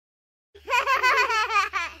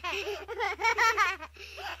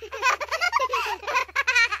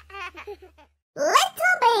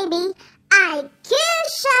Little Baby IQ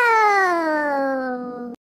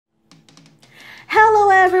Show! Hello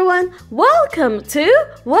everyone! Welcome to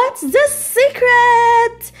What's the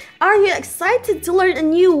Secret? Are you excited to learn a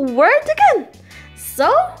new word again?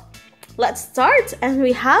 So, let's start, and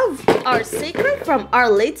we have our secret from our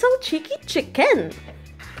little cheeky chicken.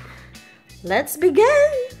 Let's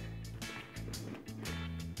begin!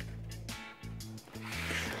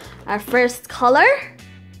 Our first color,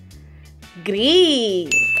 green.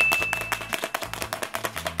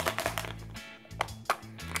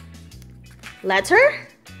 Letter,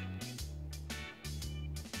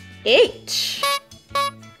 H.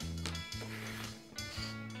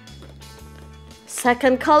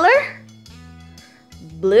 Second color,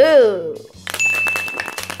 blue.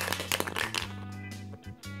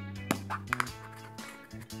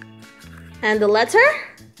 And the letter,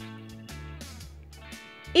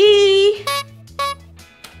 E.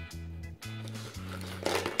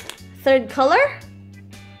 Third color,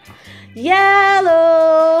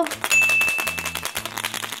 yellow.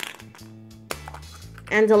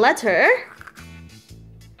 And the letter,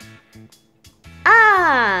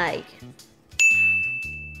 I.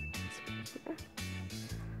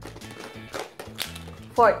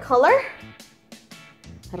 Fourth color,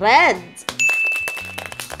 red.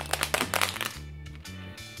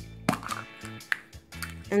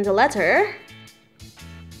 And the letter,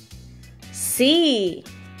 C.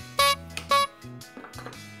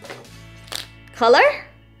 Color,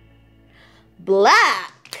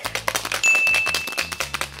 black.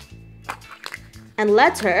 And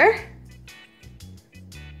letter,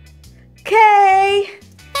 K.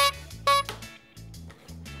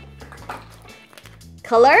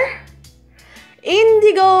 Color,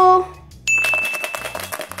 indigo.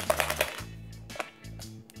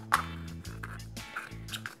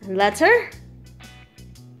 And letter,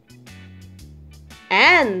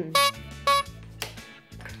 N.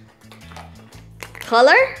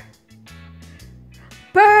 Color,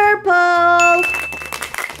 purple.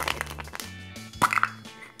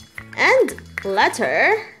 And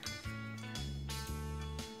letter,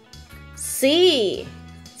 C.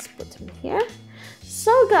 Let's put them here.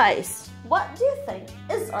 So guys, what do you think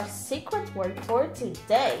is our secret word for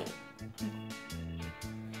today?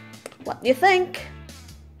 What do you think?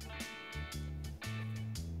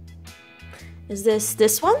 Is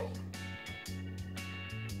this one?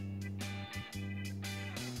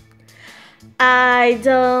 I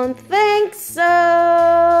don't think so.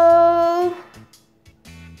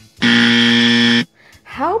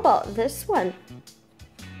 How about this one?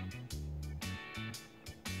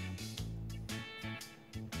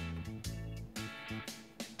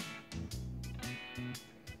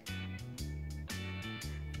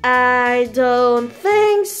 I don't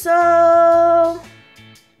think so.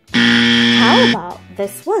 How about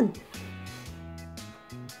this one?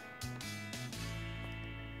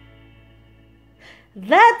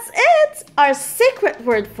 That's it! Our secret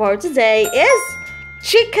word for today is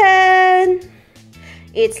chicken.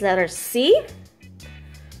 It's letter C,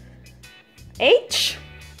 H,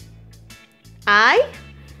 I,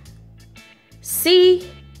 C,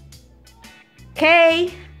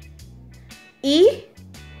 K, E,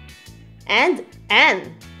 and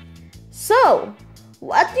N. So,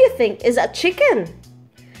 what do you think is a chicken?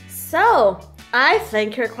 So, I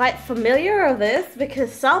think you're quite familiar with this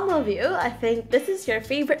because some of you, I think this is your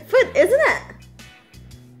favorite food, isn't it?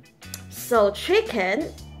 So,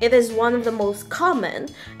 chicken, it is one of the most common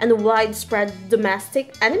and widespread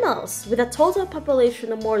domestic animals with a total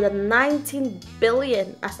population of more than 19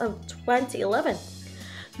 billion as of 2011.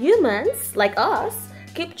 Humans, like us,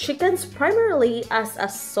 keep chickens primarily as a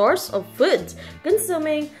source of food,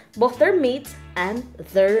 consuming both their meat and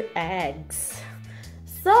their eggs.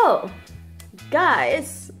 So,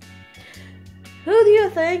 guys, who do you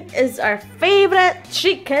think is our favorite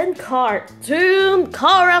chicken cartoon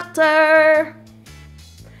character?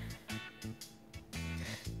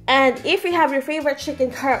 And if you have your favorite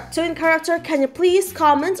chicken cartoon character, can you please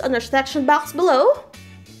comment on our section box below?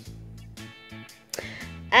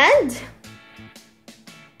 And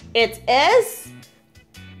it is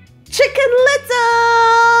Chicken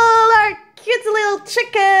Little, our cute little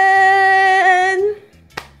chicken.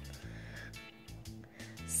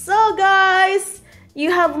 So guys,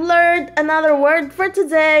 you have learned another word for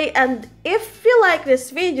today, and if you like this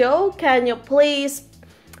video, can you please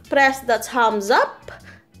press the thumbs up?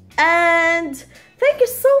 And thank you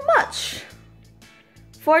so much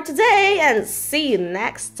for today, and see you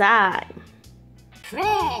next time.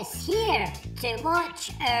 Press here to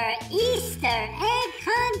watch our Easter egg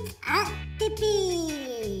hunt at the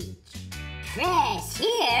beach. Press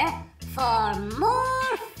here for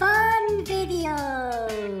more fun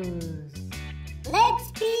videos.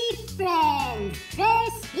 Let's be friends.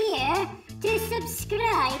 Press here to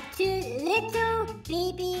subscribe to Little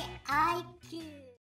Baby I